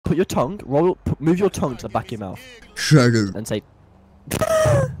put your tongue, move your tongue to the back of your mouth. Shredder. And say...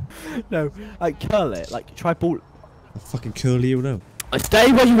 No, like curl it, like try ball... I'll fucking curl you now.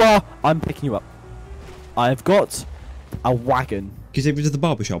 Stay where you are, I'm picking you up. I've got a wagon. Can you take me to the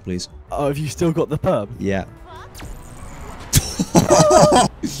barber shop, please? Oh, have you still got the perm? Yeah.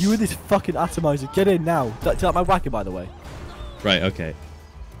 You and this fucking atomizer, get in now. Do you like my wagon, by the way? Right, okay.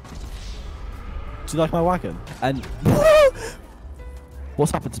 Do you like my wagon? And...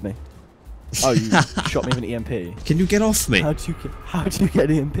 What's happened to me? Oh, you shot me with an EMP. Can you get off me? How do you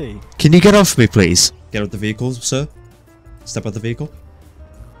get an EMP? Can you get off me, please? Get out the vehicle, sir. Step out the vehicle.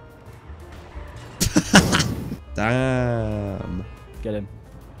 Damn. Get him.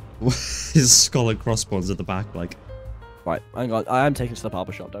 His skull and crossbones at the back, like. Right, hang on. I am taking to the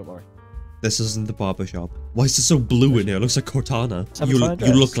barber shop, don't worry. This isn't the barber shop. Why is it so blue in here? It looks like Cortana. You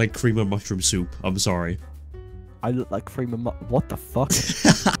look like cream and mushroom soup. I'm sorry. I look like cream and what the fuck?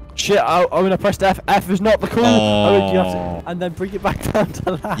 Shit, I'm gonna press F. F is not the clue. Oh. You have to, and then bring it back down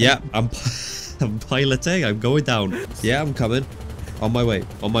to land. Yeah, I'm piloting. I'm going down. Yeah, I'm coming. On my way.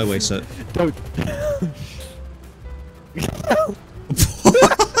 On my way, sir. Don't.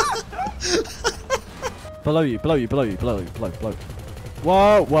 Below you.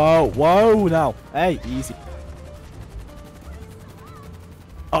 Whoa, now. Hey, easy.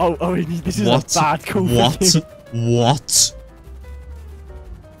 Oh, this is a bad call. What?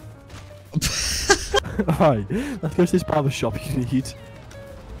 Alright, let's go to this barber shop, you need.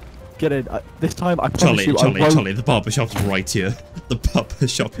 Get in. This time, I promise you, Charlie, the barber shop's right here. The barber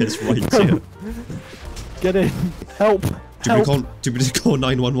shop is right here. Get in. Help. Do we just call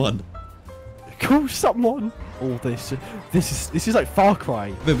 911? Call someone. Oh, this is like Far Cry.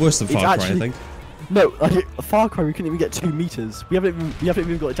 A bit worse than Far Cry, I think. No, like Far Cry, we couldn't even get 2 meters. We haven't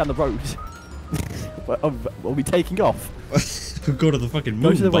even got it down the road. Are we taking off? We'll go to the fucking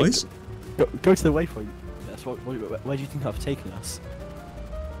moon, boys. Go to the waypoint. That's where do you think I've taken us?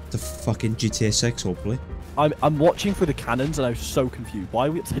 The fucking GTA 6, hopefully. I'm watching through the cannons and I was so confused. Why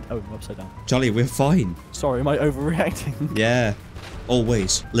are we upside down? Oh, we're upside down. Charlie, we're fine. Sorry, am I overreacting? Yeah.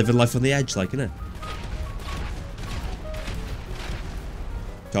 Always. Living life on the edge, like, innit?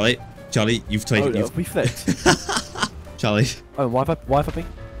 Charlie, you've taken... Oh, no, we flipped. Charlie. Oh, why have I been...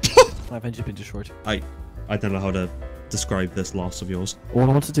 My engine's been destroyed. I don't know how to describe this loss of yours. All I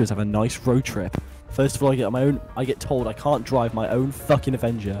want to do is have a nice road trip. First of all, I get told I can't drive my own fucking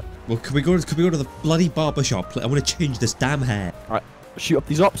Avenger. Well, can we go to the bloody barber shop? I want to change this damn hair. Alright, shoot up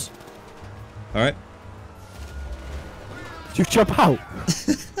these ops. Alright. You jump out.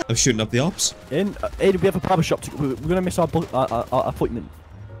 I'm shooting up the ops. Aiden, we have a barber shop. We're going to miss our appointment.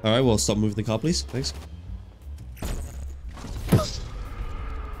 Alright, well, stop moving the car, please. Thanks.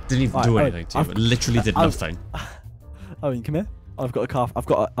 Didn't even do anything to you. It literally did nothing. Oh, come here. I've got a car. I've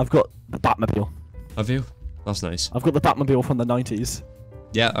got the Batmobile. Have you? That's nice. I've got the Batmobile from the 90s.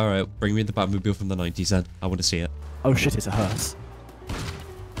 Yeah, alright. Bring me the Batmobile from the 90s then. I want to see it. Oh shit, it's a hearse.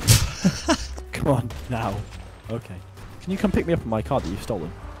 Come on, now. Okay. Can you come pick me up in my car that you've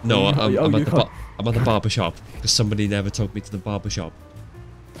stolen? No, I'm at the barber shop. Because somebody never took me to the barber shop.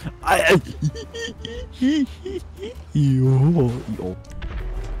 I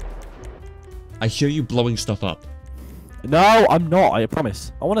hear you blowing stuff up. No, I'm not. I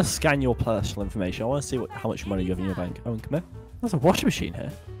promise. I want to scan your personal information. I want to see how much money you have in your bank. Oh, come here. There's a washing machine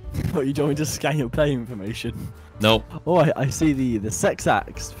here. Oh, you don't want me to scan your pay information? No. Oh, I see the sex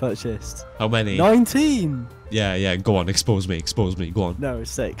acts purchased. How many? 19. Yeah. Go on. Expose me. Go on. No,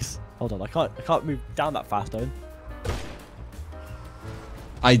 it's 6. Hold on. I can't move down that fast, Owen.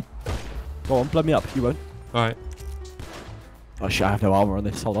 Go on, blow me up. You won't. All right. Oh shit! I have no armor on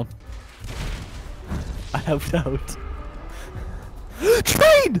this. Hold on. I helped out.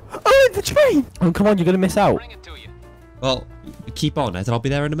 Train! Oh, the train! Oh, come on! You're gonna miss out. Bring it to you. Well, keep on it. I'll be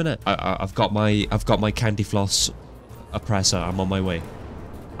there in a minute. I've got my candy floss oppressor. I'm on my way.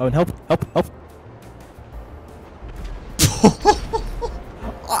 Oh, and help!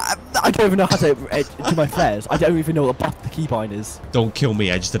 I don't even know how to do my flares. I don't even know what the keybind is. Don't kill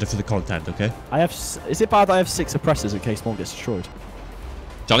me. I just did it for the content, okay? I have. Is it bad that I have 6 suppressors in case one gets destroyed?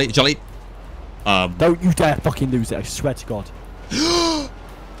 Jolly. Don't you dare fucking lose it! I swear to God.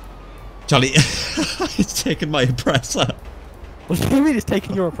 Jolly, it's taken my oppressor. What do you mean it's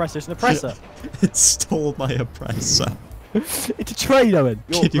taking your oppressor? It's an oppressor. It stole my oppressor. It's a train, Owen.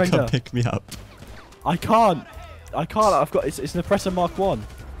 Can you come pick me up? I can't. I've got. It's an oppressor Mark 1.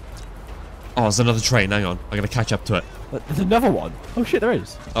 Oh, there's another train. Hang on. I'm gonna catch up to it. There's another one. Oh shit, there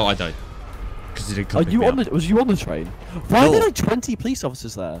is. Oh, I died. Because you didn't come pick me up. Was you on the train? Why are there like 20 police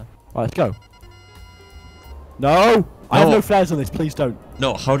officers there? Right, let's go. No! I have no flares on this. Please don't.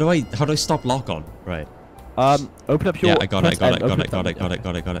 No, how do I stop lock on? Right. Open up your. Yeah, I got it.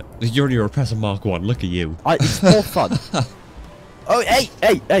 Got it. You're pressing Mark 1. Look at you. It's more fun. Oh,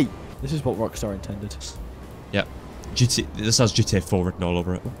 hey! This is what Rockstar intended. Yep. This has GTA 4 written all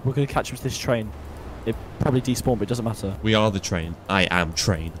over it. We're gonna catch up to this train. It probably despawned, but it doesn't matter. We are the train. I am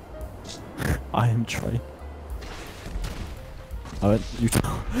train. I am train. Oh, you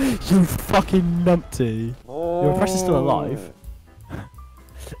fucking numpty. Your impression's still alive.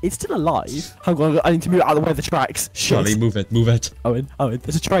 It's still alive. Hang on, I need to move it out of the way of the tracks. Shit. Charlie, move it. Owen,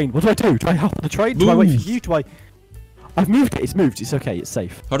 there's a train. What do? Do I hop on the train? Do I wait for you? Do I... I've moved it. It's moved. It's okay. It's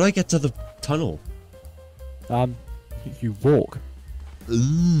safe. How do I get to the tunnel? You walk.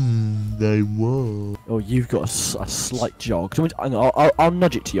 I walk. Oh, you've got a slight jog. I'll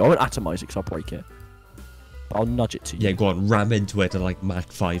nudge it to you. I won't atomize it because I'll break it. I'll nudge it to you. Yeah, go on. Ram into it at like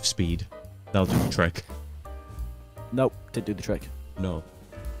Mach 5 speed. That'll do the trick. Nope. Didn't do the trick. No.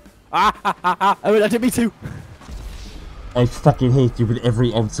 Oh, I didn't mean to. I fucking hate you with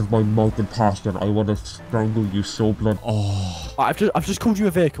every ounce of my might and passion. I want to strangle you so blood. Oh. I've just called you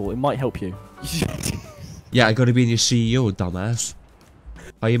a vehicle. It might help you. Yeah, I gotta be in your CEO, dumbass.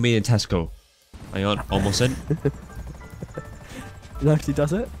 How you mean in Tesco? Hang on, almost in. It actually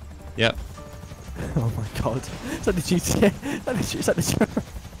does it? Yep. Oh my god. Is that the GTA? Is that the...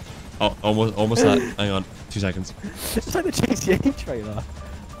 Oh, almost that. Hang on, 2 seconds. It's like the GTA trailer.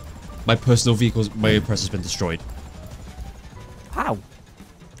 My personal vehicle's, my press has been destroyed. How?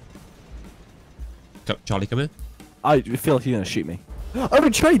 Charlie, come here. I feel like you're gonna shoot me. I'm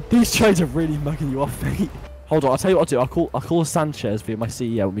in train! These trains are really mugging you off, mate. Hold on, I'll tell you what I'll do. I'll call Sanchez via my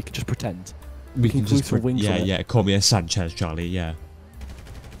CEO and we can just pretend. We can just glue some wings on it. yeah, call me a Sanchez, Charlie, yeah.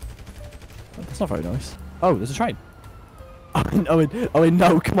 That's not very nice. Oh, there's a train. Owen,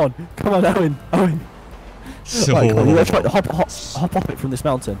 no, come on, Owen. So right, come on, let's try to hop off it from this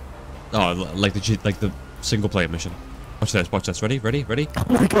mountain. Oh, like the single player mission. Watch this. Ready? Oh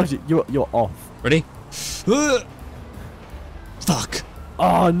my god, you're off. Ready? Fuck.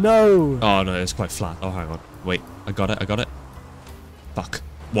 Oh no. Oh no, it's quite flat. Oh, hang on. Wait, I got it. Fuck.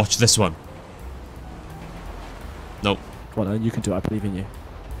 Watch this one. Nope. Come on, Owen, you can do it. I believe in you.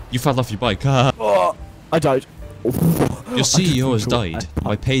 You fell off your bike. Oh, I died. Your CEO has died.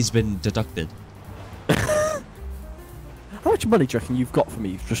 My pay's been deducted. How much money do you reckon you've got for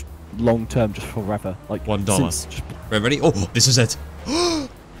me, just long term, just forever? Like $1. Right, ready? Oh, this is it.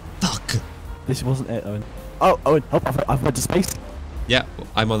 Fuck. This wasn't it, Owen. Oh, Owen, help! I've went to space. Yeah,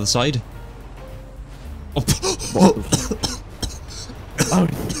 I'm on the side. Oh.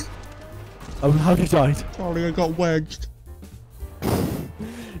 Owen, how have you died? Charlie, I got wedged.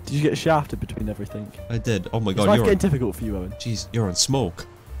 Did you get shafted between everything? I did. Oh my god, It's you're getting difficult for you, Owen. Jeez, you're on smoke.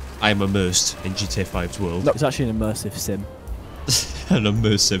 I am immersed in GTA 5's world. No, it's actually an immersive sim. An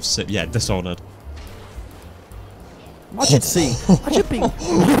immersive sim. Yeah, Dishonored. Imagine seeing. Imagine being.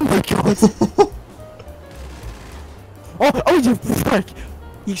 Oh my god. Oh, you frick!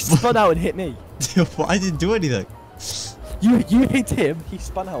 He spun out and hit me. I didn't do anything. You hit him. He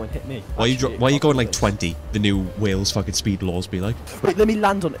spun out and hit me. Why are you going like 20? The new Wales fucking speed laws be like. Wait, let me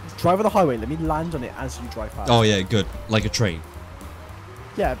land on it. Drive on the highway. Let me land on it as you drive past. Oh yeah, good. Like a train.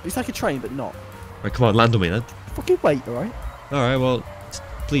 Yeah, it's like a train, but not. Right, come on, land on me then. Fucking wait, alright? Alright, well,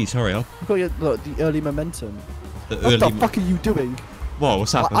 please hurry up. I've got look, the early momentum. The What the fuck are you doing? Whoa,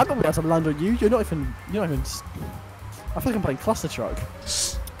 what's happening? I'm not about to land on you. You're not even. I feel like I'm playing cluster truck.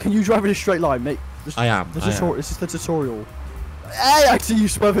 Can you drive in a straight line, mate? I am. This is the tutorial. Hey, I see you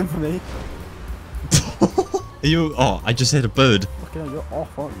swerving for me. Are you? Oh, I just hit a bird. Fucking hell, you're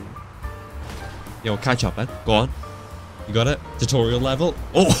off, aren't you? Yo, catch up, man. Go on. You got it? Tutorial level.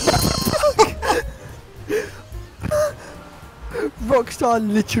 Oh! Rockstar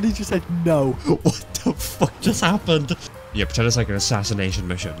literally just said no. What the fuck just happened? Yeah, pretend it's like an assassination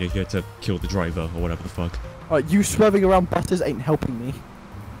mission. You're here to kill the driver or whatever the fuck. Alright, you swerving around buses ain't helping me.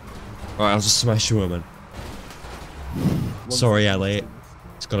 Alright, I'll just smash you, man. Sorry, LA.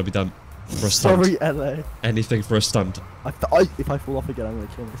 It's gotta be done. For a stunt. Sorry, LA. Anything for a stunt. If I fall off again, I'm gonna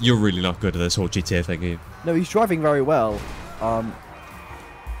kill myself. You're really not good at this whole GTA thing, are you? No, he's driving very well.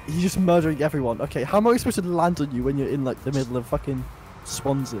 He's just murdering everyone. Okay, how am I supposed to land on you when you're in like the middle of fucking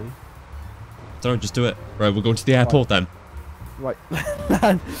Swansea? Don't just do it. Right, we're going to the airport then. Right,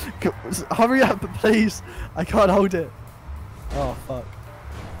 man, hurry up, please. I can't hold it. Oh fuck.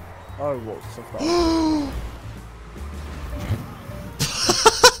 Oh, what's the fuck?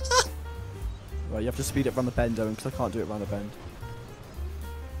 Right, you have to speed it around the bend, Owen, because I can't do it around the bend.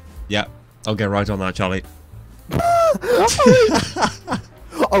 Yeah, I'll get right on that, Charlie.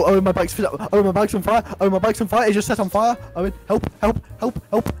 Oh, my bike's oh, my bike's on fire. Oh, my bike's on fire. It just set on fire. Owen, help, help, help,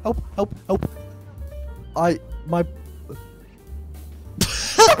 help, help, help, help. My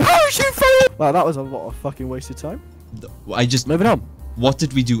parachute failed. Wow, that was a lot of fucking wasted time. Moving on. What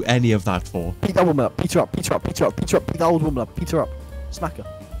did we do any of that for? Beat that woman up. Beat her up. Beat her up. Beat her up. Beat her up. Beat that old woman up. Beat her up. Smack her.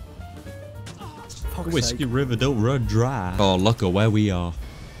 Whiskey River don't run dry. Oh, look at where we are.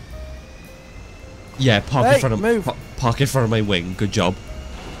 Yeah, park in front of park in front of my wing. Good job.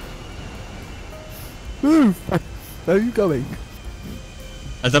 Move. Where are you going?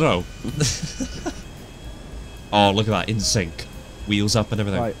 I don't know. Oh, look at that, in sync. Wheels up and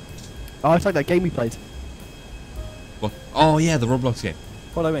everything. Right. Oh, it's like that game we played. What? Oh yeah, the Roblox game.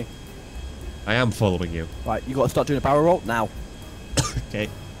 Follow me. I am following you. Right, you got to start doing a barrel roll now. Okay.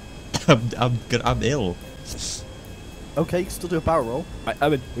 I'm ill. Okay, you can still do a barrel roll. Right,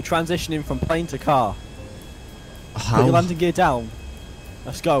 Owen, we're transitioning from plane to car. How? Put your landing gear down.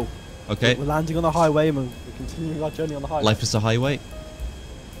 Let's go. Okay. We're landing on the highway and we're continuing our journey on the highway. Life is a highway.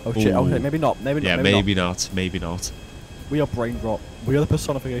 Oh shit, Ooh. okay, maybe not. Maybe Yeah, not. maybe not. Maybe not. We are brain rot. We are the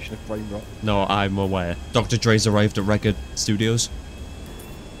personification of brain rot. No, I'm aware. Dr. Dre's arrived at Record Studios.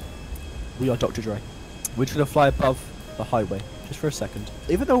 We are Dr. Dre. We're just gonna fly above the highway, just for a second.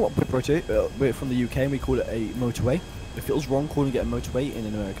 Even though we're British, we're from the UK and we call it a motorway, it feels wrong calling it a motorway in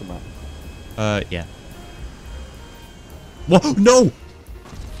an American map. Yeah. What? No!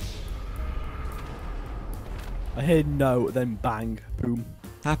 I hear no, then bang, boom.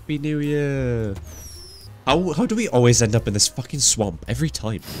 Happy New Year! How do we always end up in this fucking swamp every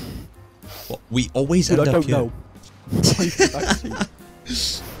time? What, we always Dude, end I up don't here. know.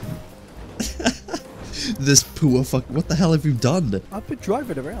 This poor fuck. What the hell have you done? I've been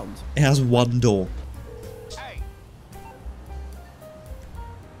driving around. It has one door. Hey.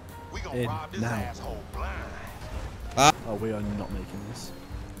 We gonna In rob this now. asshole blind. Oh, we are not making this.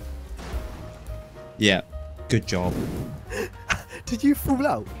 Yeah. Good job. Did you fall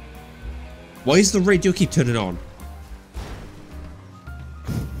out? Why does the radio keep turning on?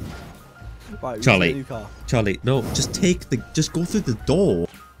 Right, we Charlie. need a new car. Charlie, no, just go through the door.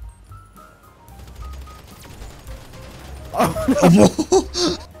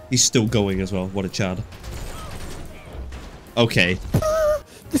 Oh. He's still going as well. What a Chad. Okay.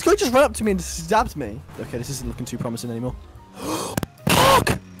 This guy just ran up to me and stabbed me. Okay, this isn't looking too promising anymore.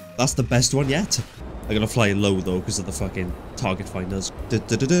 That's the best one yet. I'm gonna fly low though because of the fucking target finders.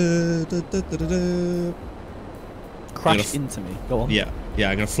 Crash into me. Go on. Yeah,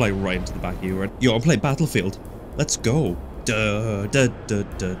 I'm gonna fly right into the back of you. Yo, I'm playing Battlefield. Let's go.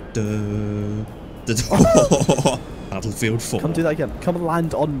 Battlefield 4. Come do that again. Come and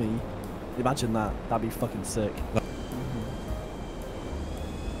land on me. Imagine that. That'd be fucking sick.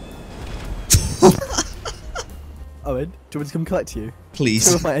 Owen, do you want me to come collect you? Please.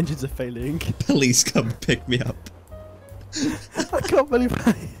 Two of my engines are failing. Please come pick me up. I can't believe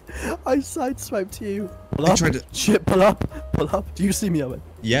I sideswiped you. Pull up. tried to- Shit, pull up. Pull up. Do you see me, Owen?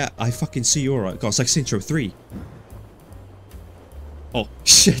 Yeah, I fucking see you alright. God, it's like Saints Row 3. Oh,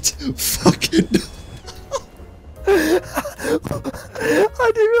 shit. Fucking.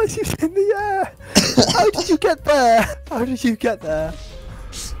 I didn't realise you were in the air. How did you get there? How did you get there?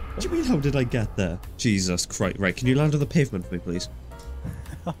 What do you mean, how did I get there? Jesus Christ. Right, can you land on the pavement for me, please?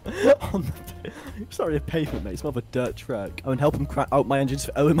 On the, sorry, a pavement, mate. It's more of a dirt track. Owen, help him crack. Oh, my engines.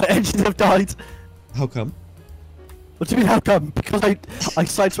 Owen, my engines have died. How come? What do you mean, how come? Because I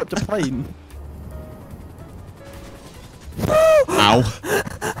sideswept a plane.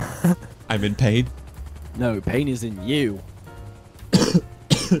 Ow. I'm in pain. No, pain is in you.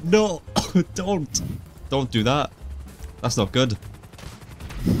 No, don't. Don't do that. That's not good.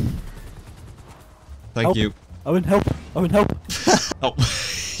 Thank Help. you. Owen, help. Owen, help. Oh,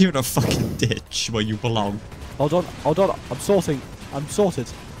 you're in a fucking ditch where you belong. Hold on, hold on. I'm sorting. I'm sorted.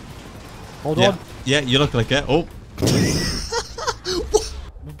 Hold Yeah, on. yeah, you look like it. Oh.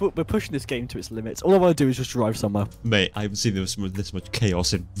 We're pushing this game to its limits. All I want to do is just drive somewhere. Mate, I haven't seen this much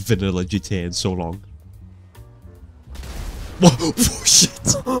chaos in vanilla GTA in so long. Whoa, oh, shit.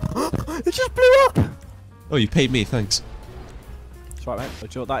 It just blew up. Oh, you paid me, thanks. That's right, mate. Do you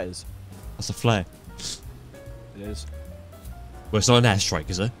know what that is? That's a flare. It is. Well, it's not an airstrike,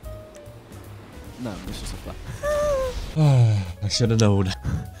 is it? No, it's just a flare. I should have known.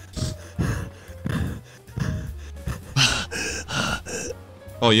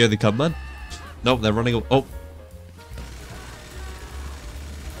 Oh, yeah, they come, man. Nope, they're running. Oh.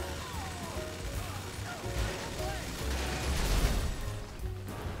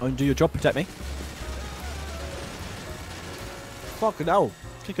 Owen, do your job. Protect me. Fucking hell.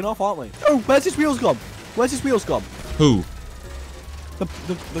 Kicking off, aren't we? Oh, where's his wheels gone? Where's his wheels gone? Who?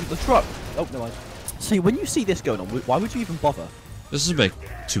 the truck. Oh, no mind. See, when you see this going on, why would you even bother? This is a bit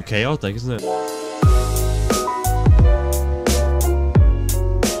too chaotic, isn't it?